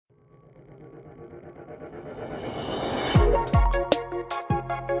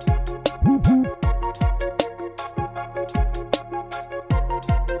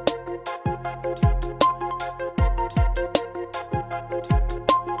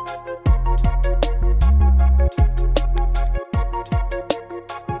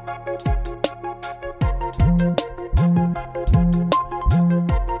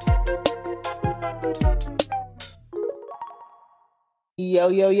Yo,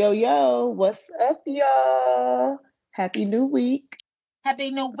 yo, yo, yo. What's up, y'all? Happy new week.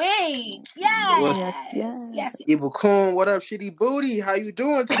 Happy New Week. What's Yes. Evil Coon? What up, Shitty Booty? How you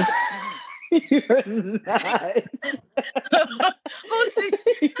doing today? You're not. Who's she?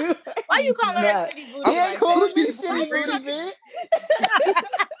 Why you calling her Shitty Booty He ain't like calling that? me Shitty Booty, bitch.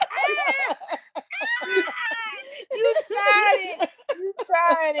 You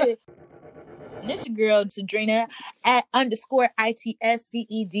tried it. This your girl Sadrina at _ITSCEDRINA. AKA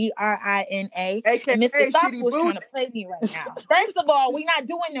And Mr. Thoughtful is Shitty trying Booty. to play me right now. First of all, we not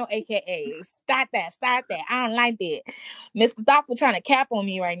doing no AKAs. Stop that. I don't like that. Mr. Thoughtful trying to cap on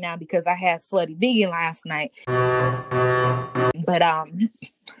me right now because I had slutty vegan last night. But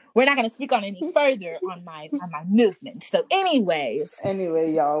we're not gonna speak on any further on my movement. So anyways.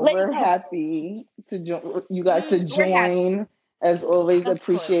 Anyway, y'all, we're happy to you guys to join. As always,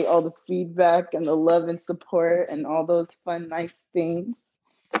 appreciate all the feedback and the love and support and all those fun, nice things.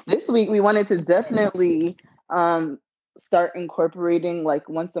 This week, we wanted to definitely start incorporating, like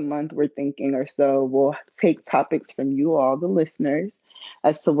once a month, we're thinking or so, we'll take topics from you all, the listeners,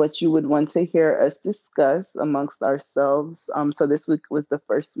 as to what you would want to hear us discuss amongst ourselves. So this week was the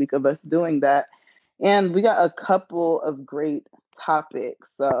first week of us doing that. And we got a couple of great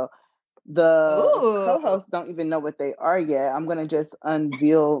topics. So the co-hosts don't even know what they are yet. I'm going to just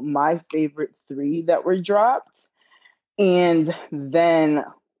unveil my favorite 3 that were dropped, and then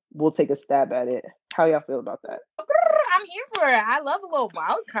we'll take a stab at it. How y'all feel about that? I'm here for it. I love a little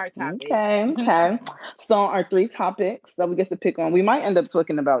wild card topic. Okay. So our 3 topics that we get to pick on, we might end up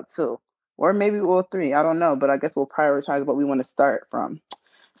talking about 2, or maybe all 3. I don't know, but I guess we'll prioritize what we want to start from.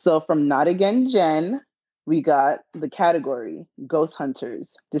 So from Not Again Jen, we got the category Ghost Hunters,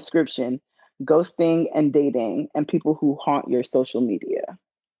 description, ghosting and dating, and people who haunt your social media.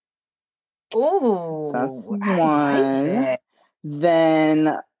 Ooh, that's one. I like that.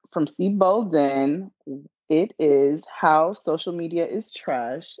 Then from C. Bolden, it is how social media is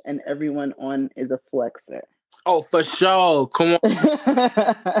trash and everyone on is a flexer. Oh, for sure. Come on.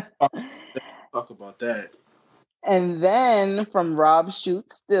 Talk about that. And then from Rob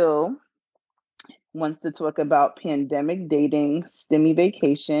Shoot Still, wants to talk about pandemic dating, stimmy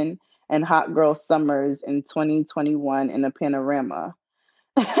vacation, and hot girl summers in 2021 in a panorama.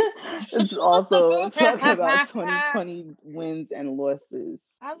 It's also talking about 2020 wins and losses.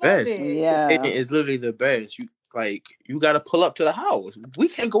 I love it. Yeah, it's literally the best. You got to pull up to the house. We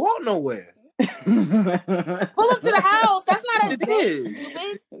can't go out nowhere. Pull up to the house. That's not a date,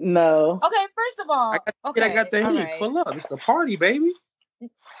 stupid. No. Okay, first of all, I got the heat. Right. Pull up. It's the party, baby.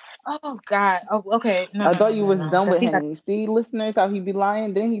 Oh God. Oh, okay. I thought you was done with Henny. See, listeners, how he be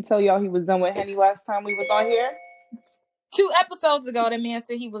lying? Didn't he tell y'all he was done with Henny last time we was on here? 2 episodes ago, that man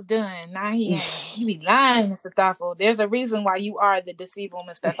said he was done. Now he ain't. He be lying, Mr. Thoughtful. There's a reason why you are the deceitful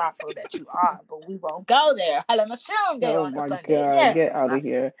Mr. Thoughtful that you are, but we won't go there. Oh my God, yes. Get out of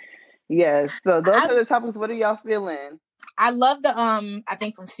here. Yes. So those are the topics. What are y'all feeling? I love the I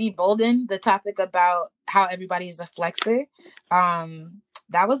think from C. Bolden, the topic about how everybody is a flexer.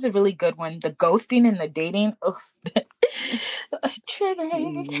 That was a really good one. The ghosting and the dating.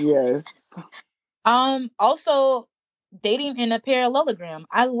 Triggered. Yes. Also dating in a parallelogram.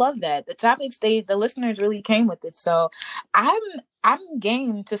 I love that. The topics the listeners really came with it. So I'm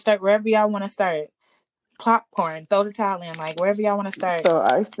game to start wherever y'all want to start. Popcorn, throw the towel in, like wherever y'all want to start. So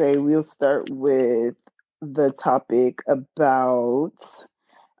I say we'll start with the topic about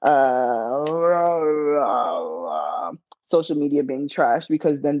social media being trash,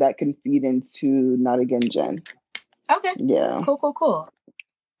 because then that can feed into Not Again Jen. Okay. Yeah. Cool.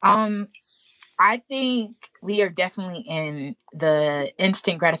 I think we are definitely in the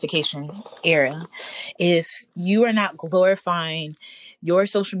instant gratification era. If you are not glorifying your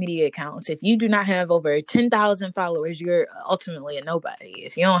social media accounts, if you do not have over 10,000 followers, you're ultimately a nobody.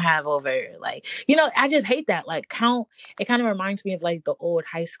 If you don't have over, I just hate that. Count. It kind of reminds me of the old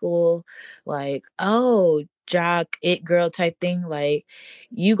high school, jock it girl type thing.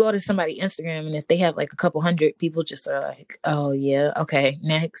 You go to somebody's Instagram, and if they have a couple hundred people, just are like, oh yeah, okay,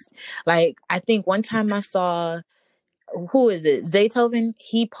 next. I think one time I saw, who is it, Zaytoven,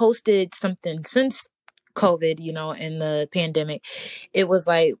 he posted something since COVID, in the pandemic. It was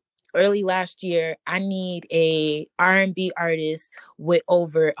early last year, I need a R&B artist with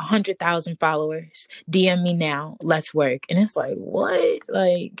over 100,000 followers. DM me now, let's work. And it's what?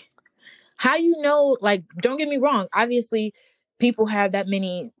 How don't get me wrong, obviously people have that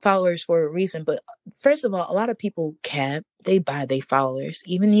many followers for a reason, but first of all, a lot of people they buy their followers.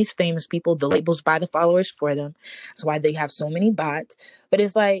 Even these famous people, the labels buy the followers for them. That's why they have so many bots. But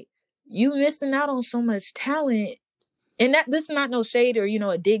it's you missing out on so much talent And this is not no shade or,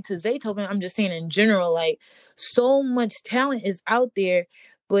 a dig to Zaytoven. I'm just saying in general, like, so much talent is out there,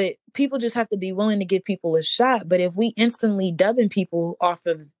 but people just have to be willing to give people a shot. But if we instantly dubbing people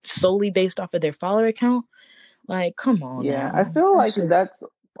solely based off of their follower count, like, come on now. I feel like that's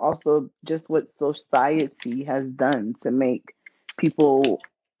also just what society has done to make people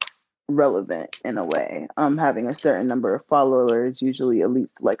relevant in a way. Having a certain number of followers, usually at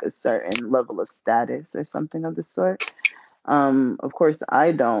least like a certain level of status or something of the sort. Of course,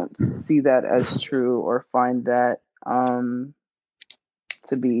 I don't see that as true or find that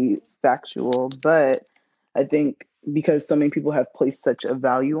to be factual, but I think because so many people have placed such a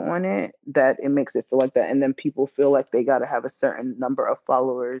value on it that it makes it feel like that. And then people feel like they got to have a certain number of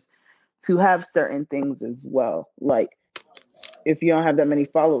followers to have certain things as well. Like, if you don't have that many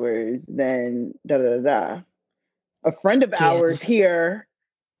followers, then da da da. A friend of ours here,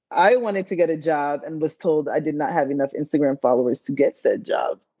 I wanted to get a job and was told I did not have enough Instagram followers to get said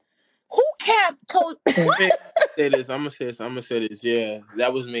job. Who told? I'm gonna say this. Yeah,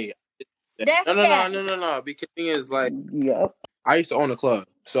 that was me. That's no. Because the thing is, like, yep. I used to own a club,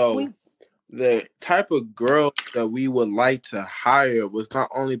 so the type of girl that we would like to hire was not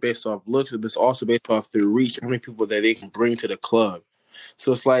only based off looks, but it's also based off their reach, how many people that they can bring to the club.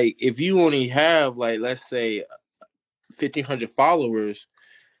 So it's like, if you only have, like, let's say 1,500 followers,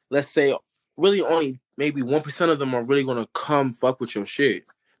 let's say really only maybe 1% of them are really gonna come fuck with your shit.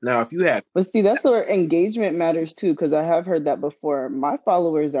 Now, if you have, but see, that's where engagement matters too, because I have heard that before. My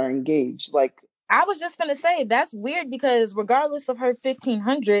followers are engaged. Like, I was just gonna say, that's weird because regardless of her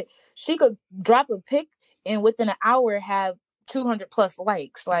 1,500, she could drop a pic and within an hour have 200 plus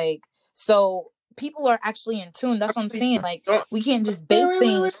likes. Like, so people are actually in tune. That's what I'm saying. Like, we can't just base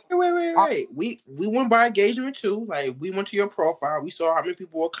things. Wait. We went by engagement too. Like, we went to your profile. We saw how many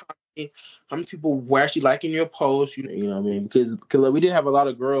people were commenting, how many people were actually liking your posts. You know what I mean? Because we did have a lot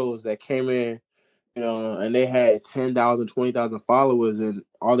of girls that came in, and they had 10,000, 20,000 followers, and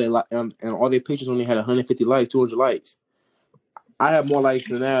all their pictures only had 150 likes, 200 likes. I have more likes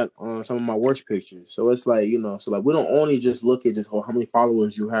than that on some of my worst pictures. So it's like, so like, we don't only just look at just how many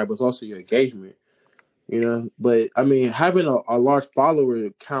followers you have, but it's also your engagement. But I mean, having a large follower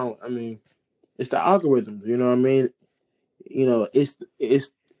count, I mean, it's the algorithms, you know what I mean?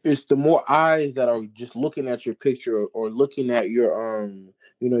 It's the more eyes that are just looking at your picture or looking at your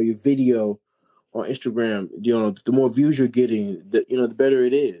your video on Instagram, the more views you're getting, the better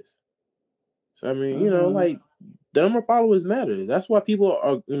it is. So I mean, like, the number of followers matter. That's why people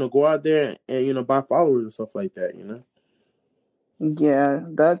are go out there and buy followers and stuff like that. Yeah,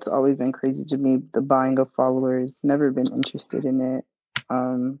 that's always been crazy to me. The buying of followers, never been interested in it.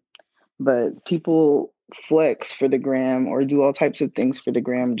 But people flex for the gram or do all types of things for the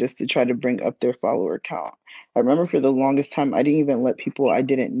gram just to try to bring up their follower count. I remember for the longest time, I didn't even let people I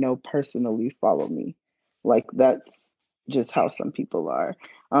didn't know personally follow me. Like, that's just how some people are,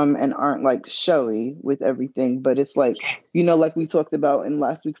 and aren't like showy with everything. But it's like, like we talked about in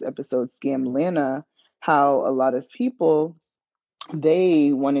last week's episode, Scam Lana, how a lot of people,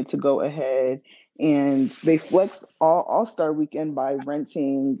 they wanted to go ahead and they flexed all-star weekend by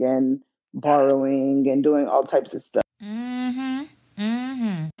renting and borrowing and doing all types of stuff.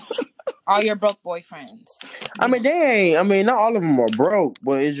 All your broke boyfriends. I mean, not all of them are broke,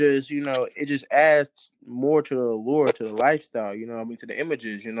 but it just, it just adds more to the allure, to the lifestyle, to the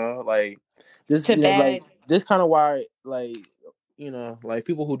images, like this, like this kind of why, like, like,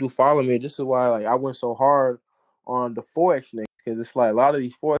 people who do follow me, this is why, like, I went so hard on the Forex niggas, because it's like a lot of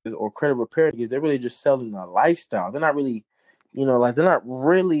these Forex or credit repair niggas, they're really just selling a lifestyle. They're not really, like, they're not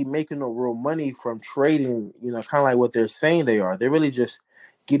really making no real money from trading, kind of like what they're saying they are. They're really just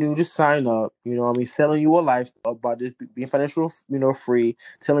getting you to sign up, selling you a lifestyle about this being financial, free,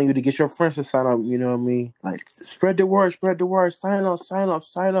 telling you to get your friends to sign up, like, spread the word, sign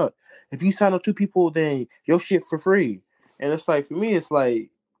up. If you sign up 2 people, then your shit for free. And it's like, for me, it's like,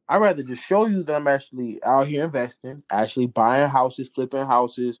 I'd rather just show you that I'm actually out here investing, actually buying houses, flipping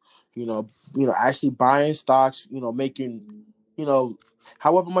houses, actually buying stocks, making,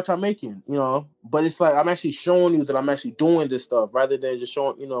 however much I'm making, but it's like, I'm actually showing you that I'm actually doing this stuff rather than just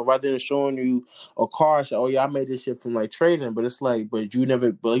showing you a car. So, oh yeah, I made this shit from, like, trading, but it's like, but you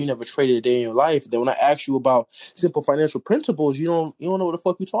never traded a day in your life. Then when I ask you about simple financial principles, you don't know what the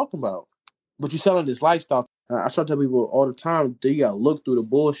fuck you're talking about. But you're selling this lifestyle. I try to tell people all the time, you gotta look through the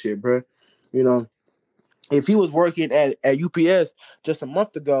bullshit, bro. If he was working at UPS just a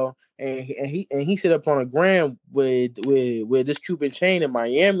month ago, and he set up on a gram with this Cuban chain in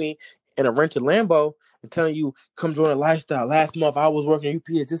Miami in a rented Lambo, and telling you, come join a lifestyle. Last month I was working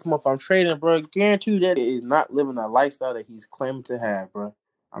UPS. This month I'm trading, bro. Guarantee you that is not living that lifestyle that he's claiming to have, bro.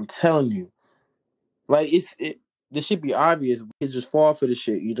 I'm telling you. Like, this should be obvious. Kids just fall for the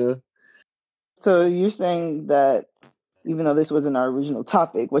shit, you know? So you're saying that even though this wasn't our original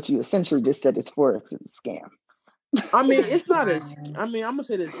topic, what you essentially just said is Forex is a scam. I mean, it's not I'm gonna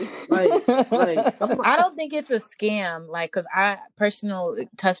say this. It's like I'm not. I don't think it's a scam. Like, cause personal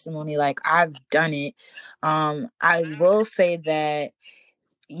testimony, like I've done it. I will say that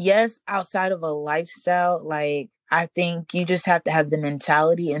yes, outside of a lifestyle, like I think you just have to have the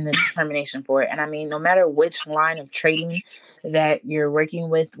mentality and the determination for it. And I mean, no matter which line of trading that you're working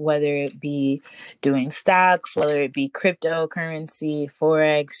with, whether it be doing stocks, whether it be cryptocurrency,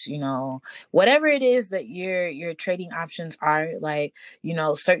 forex, whatever it is that your trading options are, like,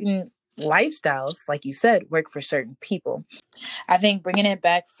 certain lifestyles, like you said, work for certain people. I think bringing it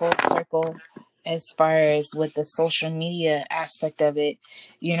back full circle as far as with the social media aspect of it,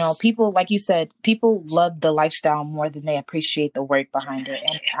 people, like you said, people love the lifestyle more than they appreciate the work behind it.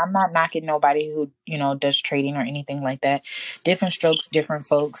 And I'm not knocking nobody who, does trading or anything like that. Different strokes, different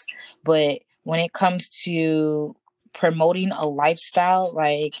folks. But when it comes to promoting a lifestyle,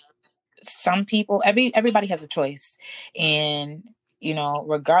 like some people, everybody has a choice. And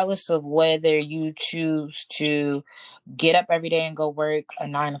regardless of whether you choose to get up every day and go work a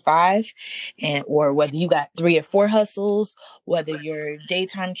 9 to 5, or whether you got 3 or 4 hustles, whether you're a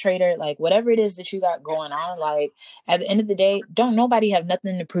daytime trader, like whatever it is that you got going on, like at the end of the day, don't nobody have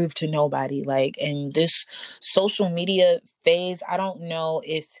nothing to prove to nobody. Like in this social media phase, I don't know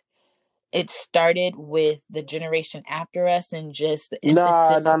if it started with the generation after us and just the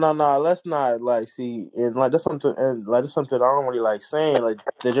emphasis. Nah. Let's not see, and that's something, I don't really like saying, like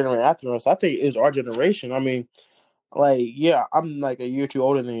the generation after us. I think it's our generation. I mean, yeah, I'm like a year or two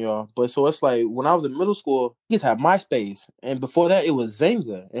older than y'all, but so it's like when I was in middle school, kids had MySpace, and before that it was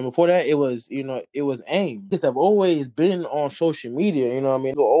Zynga, and before that it was it was AIM. Kids have always been on social media, you know what I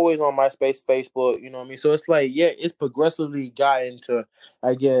mean? They're always on MySpace, Facebook, you know what I mean? So it's like, yeah, it's progressively got into,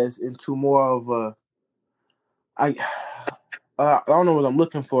 I guess, into more of a, I don't know what I'm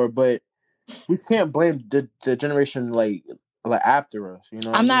looking for, but we can't blame the generation like after us, you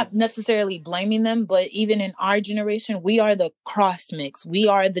know what I'm I mean? not necessarily blaming them, but even in our generation, we are the cross mix. We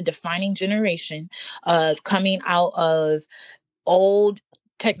are the defining generation of coming out of old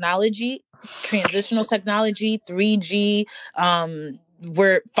technology, transitional technology, 3G,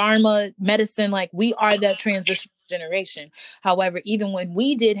 we're pharma, medicine, like we are that transition generation. However, even when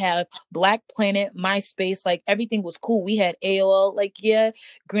we did have Black Planet, MySpace, like everything was cool. We had AOL, like, yeah,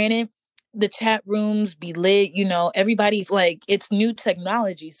 granted, the chat rooms be lit, everybody's like, it's new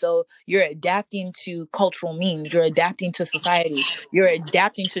technology. So you're adapting to cultural means, you're adapting to society, you're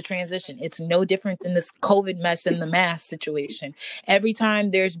adapting to transition. It's no different than this COVID mess and the mask situation. Every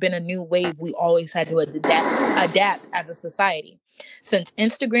time there's been a new wave, we always had to adapt as a society. Since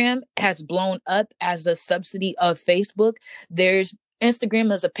Instagram has blown up as a subsidy of Facebook, there's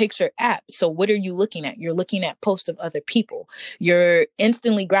Instagram is a picture app. So what are you looking at? You're looking at posts of other people. You're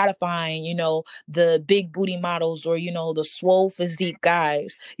instantly gratifying, the big booty models, or, the swole physique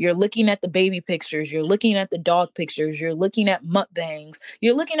guys. You're looking at the baby pictures. You're looking at the dog pictures. You're looking at mukbangs.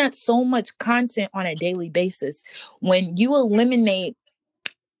 You're looking at so much content on a daily basis. When you eliminate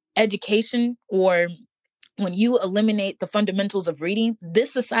education, or when you eliminate the fundamentals of reading,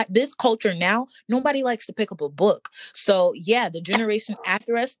 this culture now, nobody likes to pick up a book. So yeah, the generation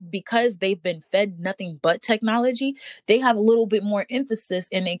after us, because they've been fed nothing but technology, they have a little bit more emphasis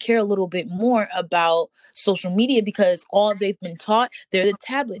and they care a little bit more about social media, because all they've been taught, they're the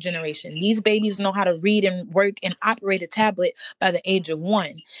tablet generation. These babies know how to read and work and operate a tablet by the age of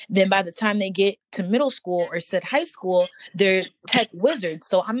 1. Then by the time they get to middle school or said high school, they're tech wizards.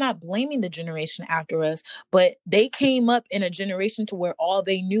 So I'm not blaming the generation after us, but they came up in a generation to where all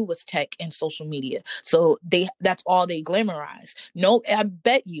they knew was tech and social media. So that's all they glamorized. No, I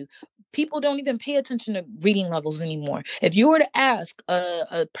bet you people don't even pay attention to reading levels anymore. If you were to ask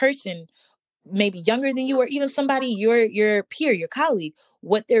a person maybe younger than you, or even somebody your peer, your colleague,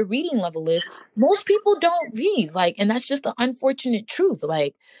 what their reading level is, most people don't read. Like, and that's just the unfortunate truth.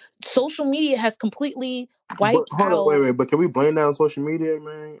 Like, social media has completely But wiped hold on, out. wait. But can we blame that on social media,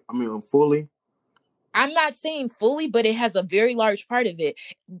 man? I mean, fully. I'm not saying fully, but it has a very large part of it.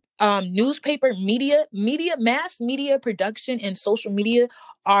 Newspaper, media, mass media production, and social media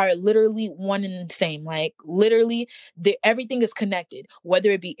are literally one and the same. Like, literally, everything is connected, whether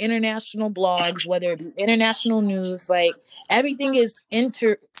it be international blogs, whether it be international news, like everything is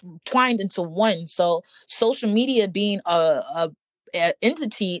intertwined into one. So social media being a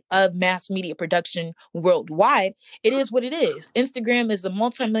entity of mass media production worldwide, it is what it is. Instagram is a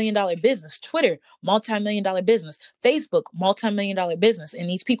multi-million-dollar business. Twitter, multi-million-dollar business. Facebook, multi-million-dollar business. And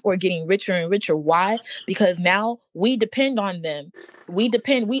these people are getting richer and richer. Why? Because now we depend on them.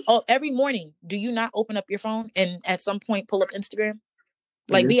 Every morning, do you not open up your phone and at some point pull up Instagram?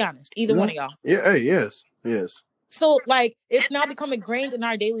 Like, be honest, either one of y'all. Yeah, yes. So, like, it's now become ingrained in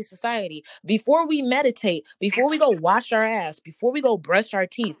our daily society. Before we meditate, before we go wash our ass, before we go brush our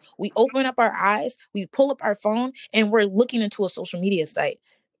teeth, we open up our eyes, we pull up our phone, and we're looking into a social media site.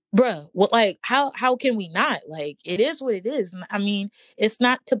 Bruh, what, like, how can we not? Like, it is what it is. I mean, it's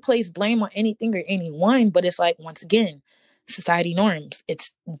not to place blame on anything or anyone, but it's like, once again, society norms.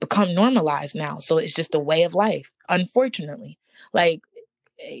 It's become normalized now. So it's just a way of life, unfortunately. Like,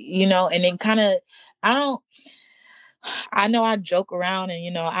 and then kind of, I know I joke around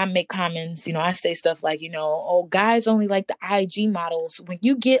and, I make comments, I say stuff like, oh, guys only like the IG models. When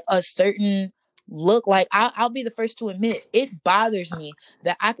you get a certain look, like, I'll be the first to admit, it bothers me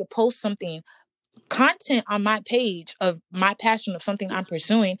that I could post content on my page of my passion of something I'm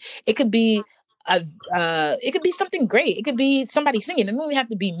pursuing. It could be it could be something great. It could be somebody singing. It doesn't even have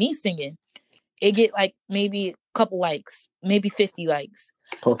to be me singing. It get like maybe a couple likes, maybe 50 likes.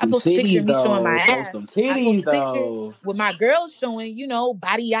 Post I post a picture of me showing my ass. Post them titties, I post a picture with my girls showing,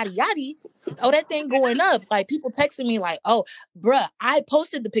 body yaddy yaddy. Oh, that thing going up. Like, people texting me like, oh, bruh, I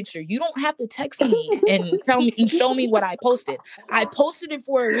posted the picture. You don't have to text me and tell me and show me what I posted. I posted it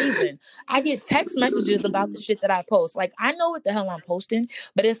for a reason. I get text messages about the shit that I post. Like, I know what the hell I'm posting,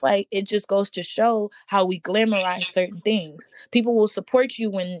 but it's like, it just goes to show how we glamorize certain things. People will support you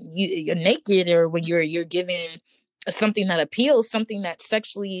when you're naked or when you're giving something that appeals, something that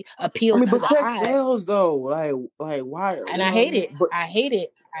sexually appeals to the sex eye. sells though. Like why? And I hate it. I hate it.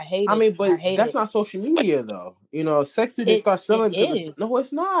 But that's not social media though. Sex didn't start selling. No,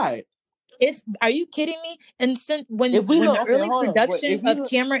 it's not. Are you kidding me? And when the early production of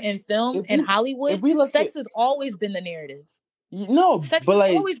camera and film in Hollywood, sex has always been the narrative. Sex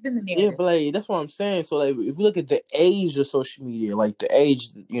has always been the narrative. Yeah, but like, that's what I'm saying. So like, if we look at the age of social media, like the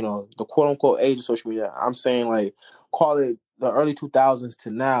age, the quote unquote age of social media, I'm saying, like, call it the early 2000s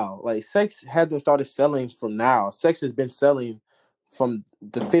to now. Like, sex hasn't started selling from now. Sex has been selling from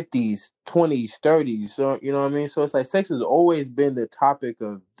the 50s, 20s, 30s. So you know what I mean. So it's like sex has always been the topic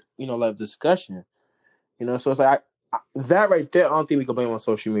of like discussion. So it's like that right there. I don't think we can blame on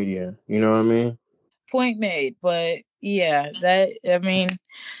social media. You know what I mean? Point made. But yeah,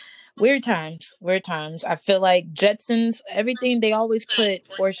 weird times. I feel like Jetsons, everything they always put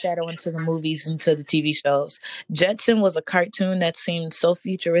foreshadow into the movies, into the TV shows. Jetson was a cartoon that seemed so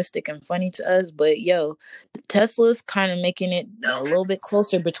futuristic and funny to us, but Tesla's kind of making it a little bit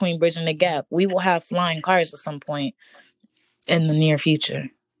closer between bridging the gap. We will have flying cars at some point in the near future.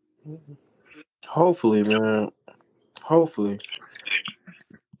 Hopefully, man. Hopefully.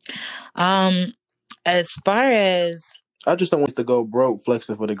 As far as, I just don't want to go broke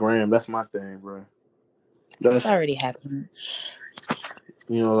flexing for the gram. That's my thing, bro. That's already happened.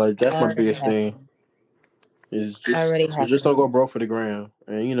 Like, that's my biggest thing. Is just don't go broke for the gram,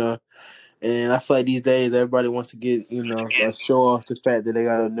 and and I feel like these days everybody wants to get like, show off the fact that they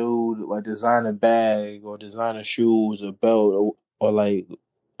got a new like designer bag or designer shoes or belt or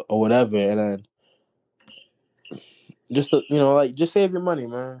whatever, and then just just save your money,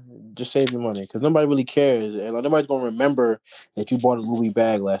 man. Just save your money, because nobody really cares, and like, nobody's gonna remember that you bought a Louis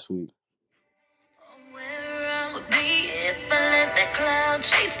bag last week.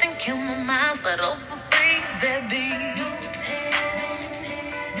 Chasing, kill my mind, set over free, baby.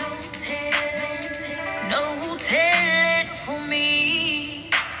 No talent for me.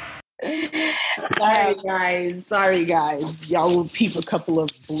 Sorry guys. Y'all will peep a couple of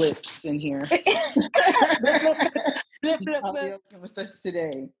blips in here. Blip. With us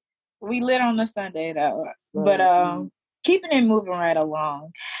today. We lit on a Sunday though, but keeping it moving right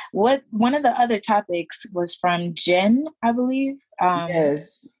along. One of the other topics was from Jen, I believe.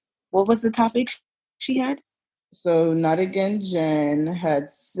 Yes. What was the topic she had? So, Not Again Jen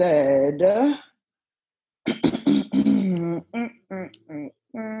had said,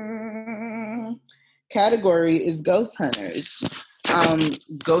 category is ghost hunters.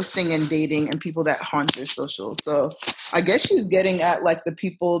 Ghosting and dating and people that haunt your social. So I guess she's getting at like the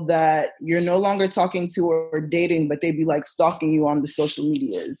people that you're no longer talking to or dating, but they be like stalking you on the social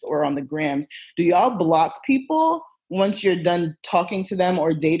medias or on the grams. Do y'all block people once you're done talking to them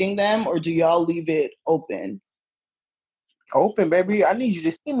or dating them, or do y'all leave it open? Open, baby. I need you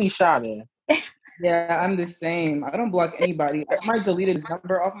to see me shining. Yeah, I'm the same. I don't block anybody. I might delete his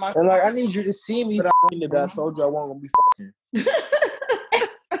number off my phone. And like, I need you to see me f***ing if I told you I wasn't gonna be f***ing.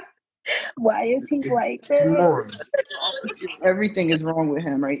 Why is he like this? Everything is wrong with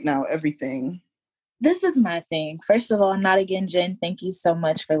him right now. Everything. This is my thing. First of all, Not Again Jen, thank you so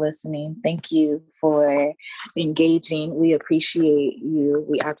much for listening. Thank you for engaging. We appreciate you.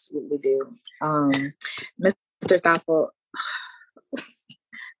 We absolutely do. Mr. Thoughtful.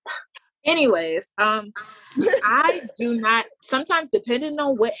 Anyways, I do not, sometimes depending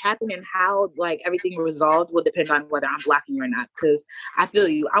on what happened and how like everything resolved will depend on whether I'm blocking you or not. Because I feel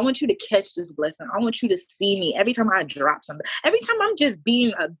you. I want you to catch this blessing. I want you to see me every time I drop something. Every time I'm just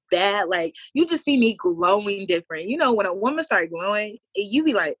being a bad, like you just see me glowing different. You know, when a woman starts glowing, you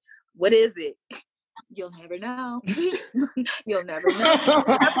be like, what is it? You'll never know. You'll never know.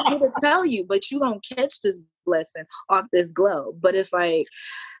 I have to tell you, but you don't catch this blessing off this glow. But it's like,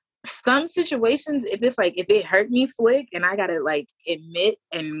 some situations, if it hurt me slick and I gotta like admit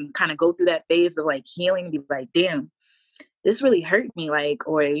and kind of go through that phase of like healing and be like, damn, this really hurt me, like,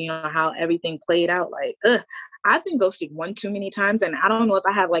 or you know how everything played out, like, I've been ghosted one too many times, and I don't know if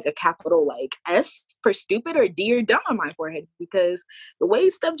I have like a capital like S for stupid or D or dumb on my forehead, because the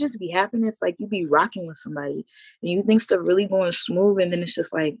way stuff just be happening, it's like you be rocking with somebody and you think stuff really going smooth, and then it's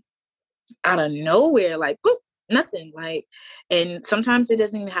just like out of nowhere, like boop, nothing, like. And sometimes it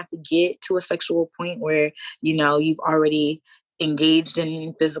doesn't even have to get to a sexual point where, you know, you've already engaged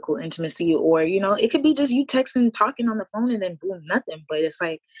in physical intimacy, or, you know, it could be just you texting, talking on the phone, and then boom, nothing. But it's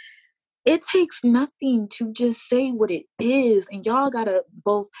like, it takes nothing to just say what it is. And y'all gotta,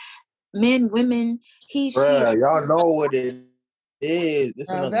 both men, women, he, Bruh, she, y'all know what it is. It's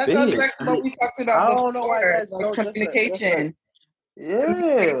another That goes back to what we talked about I before, don't know why that's like so communication.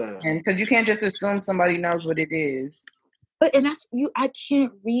 Yeah. Because you can't just assume somebody knows what it is. But, and that's you, I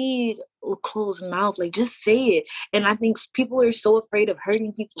can't read a closed mouth. Like, just say it. And I think people are so afraid of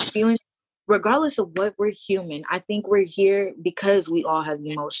hurting people's feelings. Regardless of what, we're human. I think we're here because we all have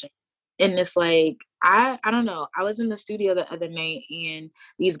emotion. And it's like, I don't know. I was in the studio the other night and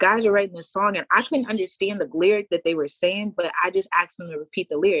these guys are writing this song and I couldn't understand the lyric that they were saying, but I just asked them to repeat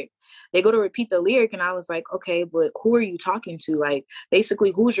the lyric. They go to repeat the lyric and I was like, okay, but who are you talking to? Like,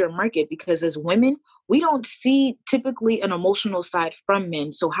 basically, who's your market? Because as women, we don't see typically an emotional side from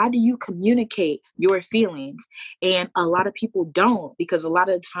men. So how do you communicate your feelings? And a lot of people don't, because a lot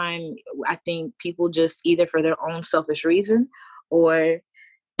of the time, I think people just either for their own selfish reason, or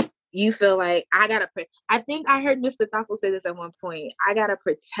you feel like I think I heard Mr. Thoughtful say this at one point. I gotta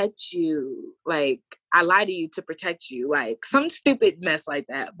protect you. Like, I lie to you to protect you. Like, some stupid mess like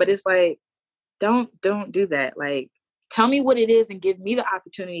that. But it's like, don't do that. Like, tell me what it is and give me the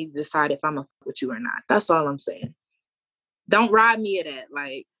opportunity to decide if I'm a fuck with you or not. That's all I'm saying. Don't rob me of that.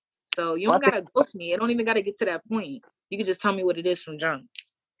 Like, so you don't gotta ghost me. It don't even gotta get to that point. You can just tell me what it is from jump.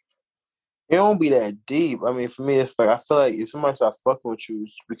 It won't be that deep. I mean, for me, it's like, I feel like if somebody starts fucking with you,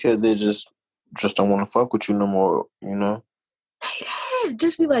 it's because they just don't want to fuck with you no more, you know?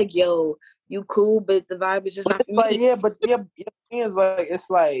 Just be like, yo, you cool, but the vibe is just not for me. It's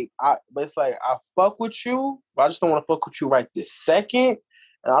like I fuck with you, but I just don't want to fuck with you right this second.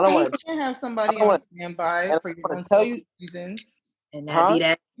 And I don't want to have somebody on standby for your own selfish reasons. And that be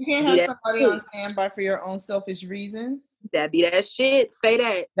that. You can't have somebody on standby for your own selfish reasons. That be that shit. Say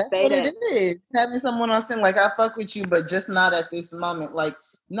that. That's what it is. Having someone on stand, like, I fuck with you, but just not at this moment. Like,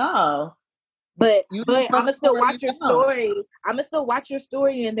 no. But I'ma still watch your story. I'ma still watch your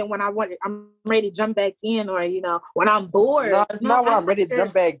story, and then when I'm ready to jump back in, or you know, when I'm bored. No, it's not when I'm ready to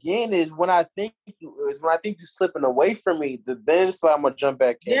jump back in. Is when I think you slipping away from me. Then it's like I'm gonna jump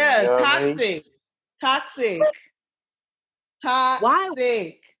back in. Yeah, you know toxic. Toxic. Why?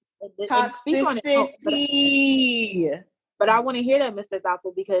 Toxicity. But I want to hear that, Mr.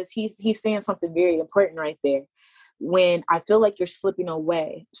 Thoughtful, because he's saying something very important right there. When I feel like you're slipping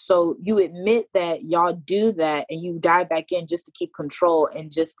away. So you admit that y'all do that and you dive back in just to keep control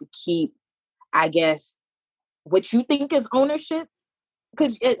and just to keep, I guess, what you think is ownership.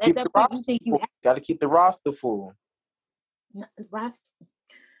 Because at that point, you think you got to keep the roster full.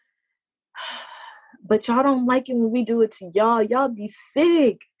 But y'all don't like it when we do it to y'all. Y'all be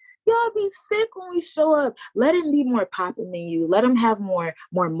sick. Y'all be sick when we show up. Let him be more popping than you. Let him have more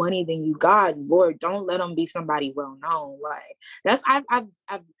money than you. God, Lord, don't let him be somebody well known. Like, that's I've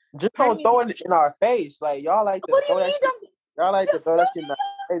just don't throw it in our face. Like, y'all like to throw that shit. Y'all like to throw that shit in our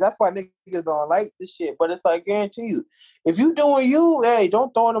face. That's why niggas don't like this shit. But it's like, guarantee you, if you doing you, hey,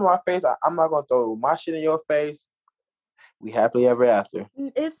 don't throw it in my face. I'm not gonna throw my shit in your face. We happily ever after.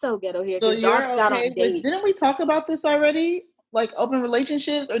 It's so ghetto here. So you're okay. Didn't we talk about this already? Like, open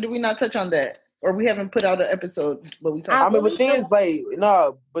relationships, or did we not touch on that? Or we haven't put out an episode, but we talked. I mean, but thing is, like,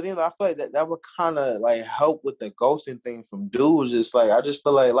 no, but then I feel like that would kind of like help with the ghosting thing from dudes. It's like I just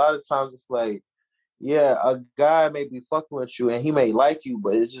feel like a lot of times it's like, yeah, a guy may be fucking with you and he may like you,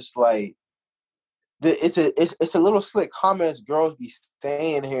 but it's just like it's a little slick comments girls be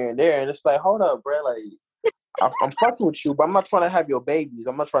saying here and there, and it's like, hold up, bro, like I'm fucking with you, but I'm not trying to have your babies.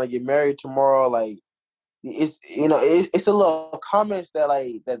 I'm not trying to get married tomorrow. Like, it's it's a little comments that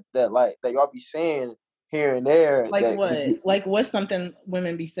that y'all be saying here and there. Like what? Like what's something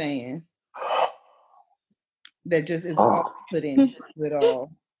women be saying that just is off-putting to it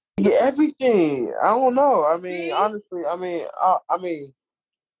all? Yeah, everything. I don't know. I mean, honestly, I mean,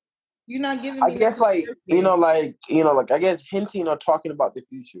 you're not giving me. I guess like I guess hinting or talking about the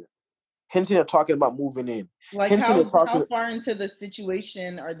future, hinting or talking about moving in. Like how far into the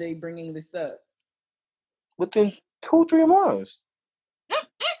situation are they bringing this up? Within 2-3 months.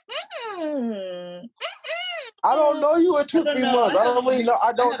 I don't know you in 2-3 months. I don't really know.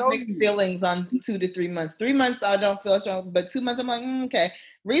 I don't know you. Feelings on 2 to 3 months. 3 months, I don't feel strong, but 2 months, I'm like, okay.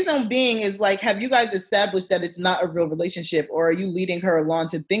 Reason being is like, have you guys established that it's not a real relationship, or are you leading her along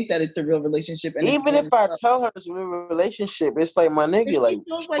to think that it's a real relationship? And even if I tell her it's a real relationship, it's like, my nigga, like,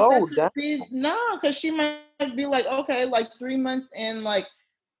 slow down. No, because she might be like, okay, like 3 months and like,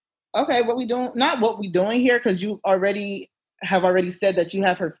 okay, what we doing? Not what we doing here, because you have already said that you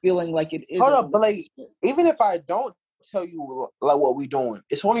have her feeling like it is. Hold up, but like, even if I don't tell you like what we doing,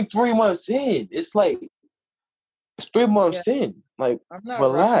 it's only 3 months in. It's like it's 3 months in. Like, I'm not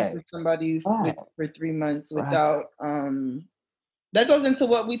relax. with somebody for 3 months without. That goes into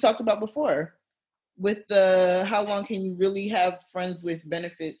what we talked about before, with the how long can you really have friends with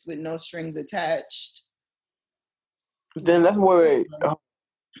benefits with no strings attached? Then that's where.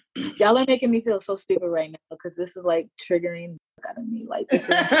 Y'all are making me feel so stupid right now because this is like triggering out of me. Like this is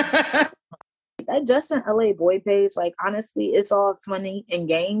that Justin LA boy page. Like honestly, it's all funny and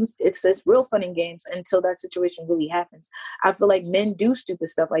games. It's real fun and games until that situation really happens. I feel like men do stupid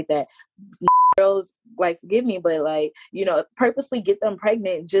stuff like that. Girls, like, forgive me, but like, purposely get them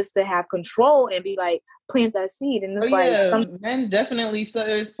pregnant just to have control and be like, plant that seed. And it's men definitely. So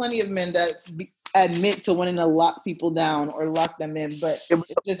there's plenty of men that admit to wanting to lock people down or lock them in, but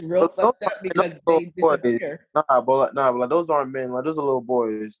it's just real fucked up because they disappear. But those aren't men. Like, those are little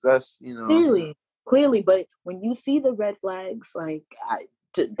boys. That's clearly. But when you see the red flags, like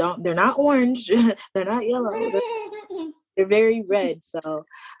they're not orange, they're not yellow. They're very red. So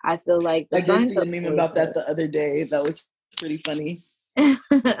I feel like I did see a meme about that the other day. That was pretty funny.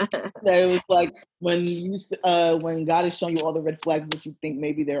 That it was like when God is showing you all the red flags, but you think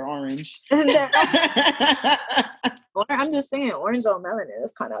maybe they're orange. I'm just saying, orange on melanin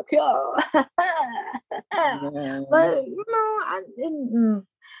is kind of cool. But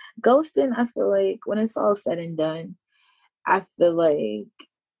ghosting, I feel like when it's all said and done, I feel like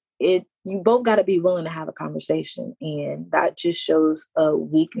you both got to be willing to have a conversation, and that just shows a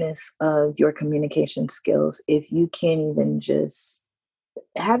weakness of your communication skills if you can't even just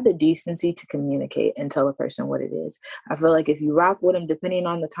have the decency to communicate and tell a person what it is. I feel like if you rock with them, depending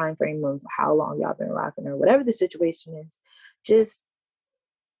on the time frame of how long y'all been rocking or whatever the situation is, just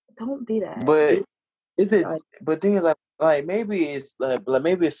don't be that. But is it? But thing is, like maybe it's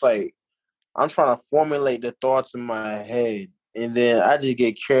like I'm trying to formulate the thoughts in my head, and then I just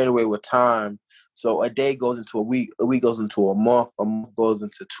get carried away with time. So a day goes into a week goes into a month goes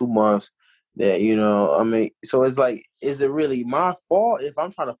into 2 months. That I mean, so it's like, is it really my fault if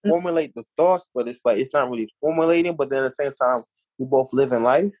I'm trying to formulate the thoughts, but it's like it's not really formulating, but then at the same time we both live in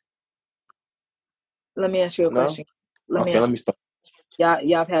life? Let me ask you a question. Let me start.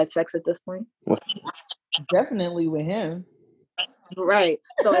 Y'all have had sex at this point? Definitely with him. Right.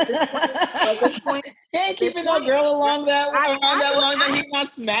 So at this point, he ain't keeping no girl along that long that he's not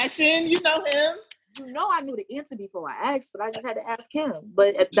smashing. You know him. I knew the answer before I asked, but I just had to ask him.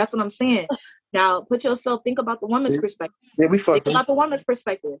 But that's what I'm saying. Now, think about the woman's perspective. Yeah, think about the woman's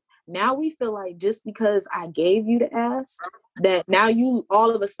perspective. Now we feel like just because I gave you the ass, that now you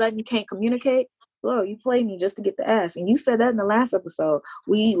all of a sudden can't communicate. Bro, you played me just to get the ass. And you said that in the last episode.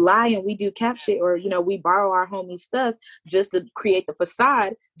 We lie and we do cap shit, or, we borrow our homie stuff just to create the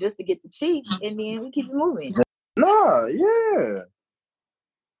facade, just to get the cheeks, and then we keep it moving. No, yeah.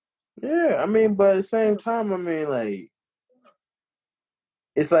 Yeah, I mean, but at the same time, I mean, like,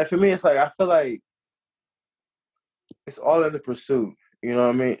 it's like, for me, it's like, I feel like it's all in the pursuit, you know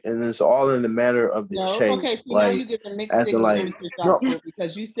what I mean? And it's all in the matter of the chase. Okay, so now you get the mixed signal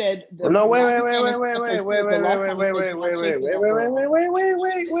because you said... Wait,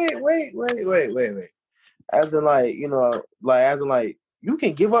 as in, like, you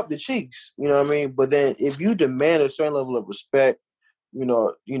can give up the cheeks, you know what I mean? But then if you demand a certain level of respect,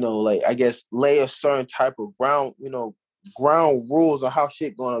 like I guess lay a certain type of ground rules on how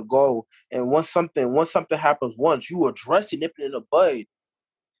shit gonna go. And once something happens once, you address it, nip it in the bud.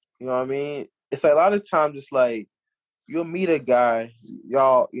 You know what I mean? It's like a lot of times it's like you'll meet a guy,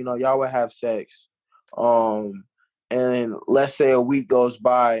 y'all will have sex. And let's say a week goes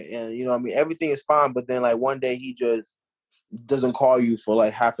by and everything is fine, but then like one day he just doesn't call you for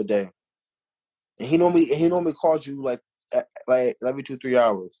like half a day. And he normally calls you like every 2-3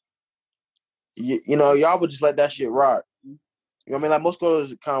 hours. Y'all would just let that shit rock. You know what I mean? Like most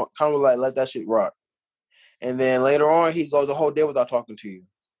girls kind of like let that shit rock. And then later on, he goes a whole day without talking to you.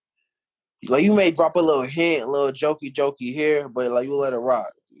 Like you may drop a little hint, a little jokey here, but like you let it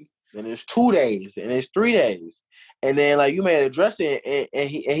rock. Then it's 2 days, and it's 3 days, and then like you may address it, and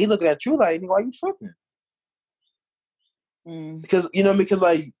he looking at you like, why you tripping? Because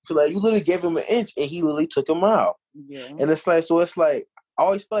like you literally gave him an inch, and he really took a mile. Yeah. And it's like I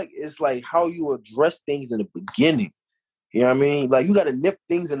always feel like it's like how you address things in the beginning. You know what I mean? Like you got to nip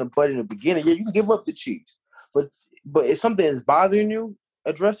things in the bud in the beginning. Yeah, you can give up the cheeks, but if something is bothering you,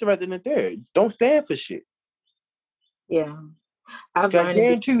 address it right then and there. Don't stand for shit. Yeah, I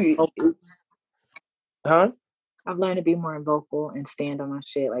guarantee you. Huh? I've learned to be more vocal and stand on my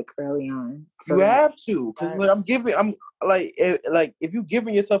shit like early on. So you have to, because I'm like if you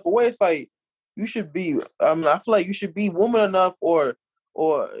giving yourself away, it's like you should be. I feel like you should be woman enough, or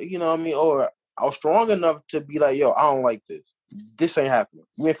you know what I mean, or strong enough to be like, yo, I don't like this. This ain't happening.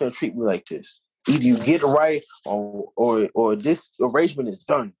 You ain't finna treat me like this. Either you get it right, or this arrangement is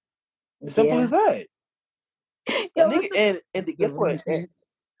done. As simple as that. Yo, and guess what?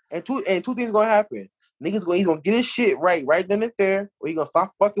 And two things gonna happen. He's gonna get his shit right then and there, or he gonna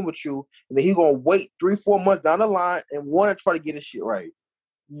stop fucking with you, and then he gonna wait 3-4 months down the line and want to try to get his shit right.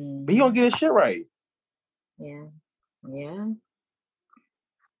 But he gonna get his shit right. Yeah.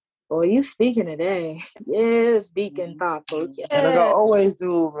 Boy, you speaking today. Yes, Deacon Thoughtful. Yeah. And like I always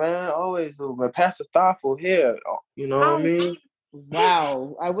do, man. Pastor Thoughtful here. You know what I mean?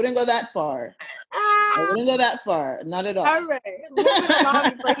 Wow. I wouldn't go that far. Not at all. All right. Moving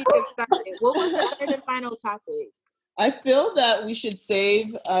along before he gets started. What was the third and final topic? I feel that we should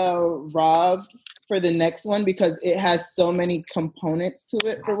save Rob's for the next one because it has so many components to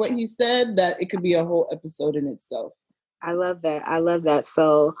it for what he said that it could be a whole episode in itself. I love that.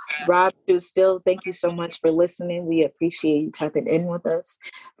 So, Rob, still, thank you so much for listening. We appreciate you tapping in with us.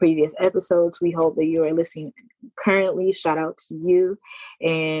 Previous episodes, we hope that you are listening currently. Shout out to you.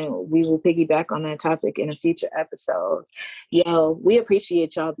 And we will piggyback on that topic in a future episode. Yo, we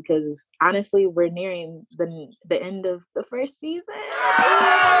appreciate y'all because honestly, we're nearing the end of the first season.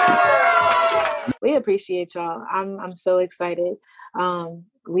 We appreciate y'all. I'm so excited.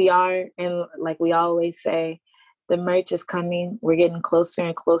 We are, and like we always say, the merch is coming. We're getting closer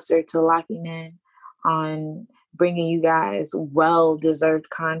and closer to locking in on bringing you guys well-deserved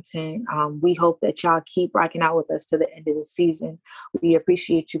content. We hope that y'all keep rocking out with us to the end of the season. We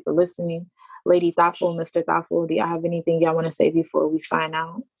appreciate you for listening. Lady Thoughtful, Mr. Thoughtful, do y'all have anything y'all want to say before we sign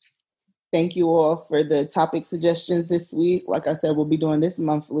out? Thank you all for the topic suggestions this week. Like I said, we'll be doing this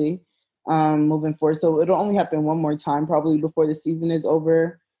monthly moving forward. So it'll only happen one more time probably before the season is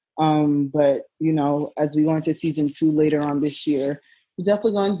over. But as we go into season 2 later on this year, we're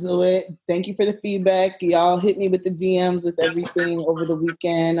definitely going to do it. Thank you for the feedback. Y'all hit me with the DMs with everything over the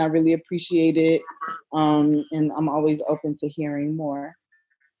weekend. I really appreciate it. And I'm always open to hearing more.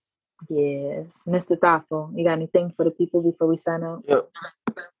 Yes. Mr. Thoughtful, you got anything for the people before we sign out? Yep.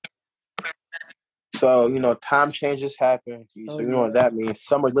 So, time changes happen. So you know what that means.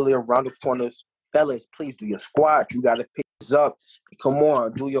 Summer's literally around the corners. Fellas, please do your squat. You got to pick this up. Come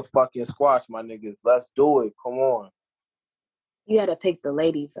on, do your fucking squats, my niggas. Let's do it. Come on. You got to pick the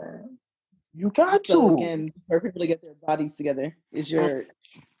ladies up. You got to. So again, for people to get their bodies together is your...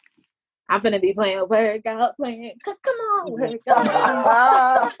 I'm going to be playing workout, come on, workout.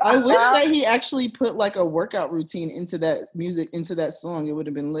 I wish that he actually put like a workout routine into that music, into that song. It would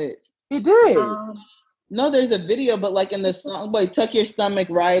have been lit. He did. No, there's a video, but like in the song, boy, tuck your stomach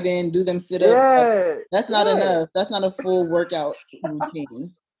right in, do them sit-ups. Yeah. That's not enough. That's not a full workout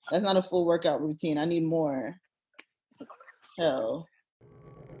routine. I need more. Hell.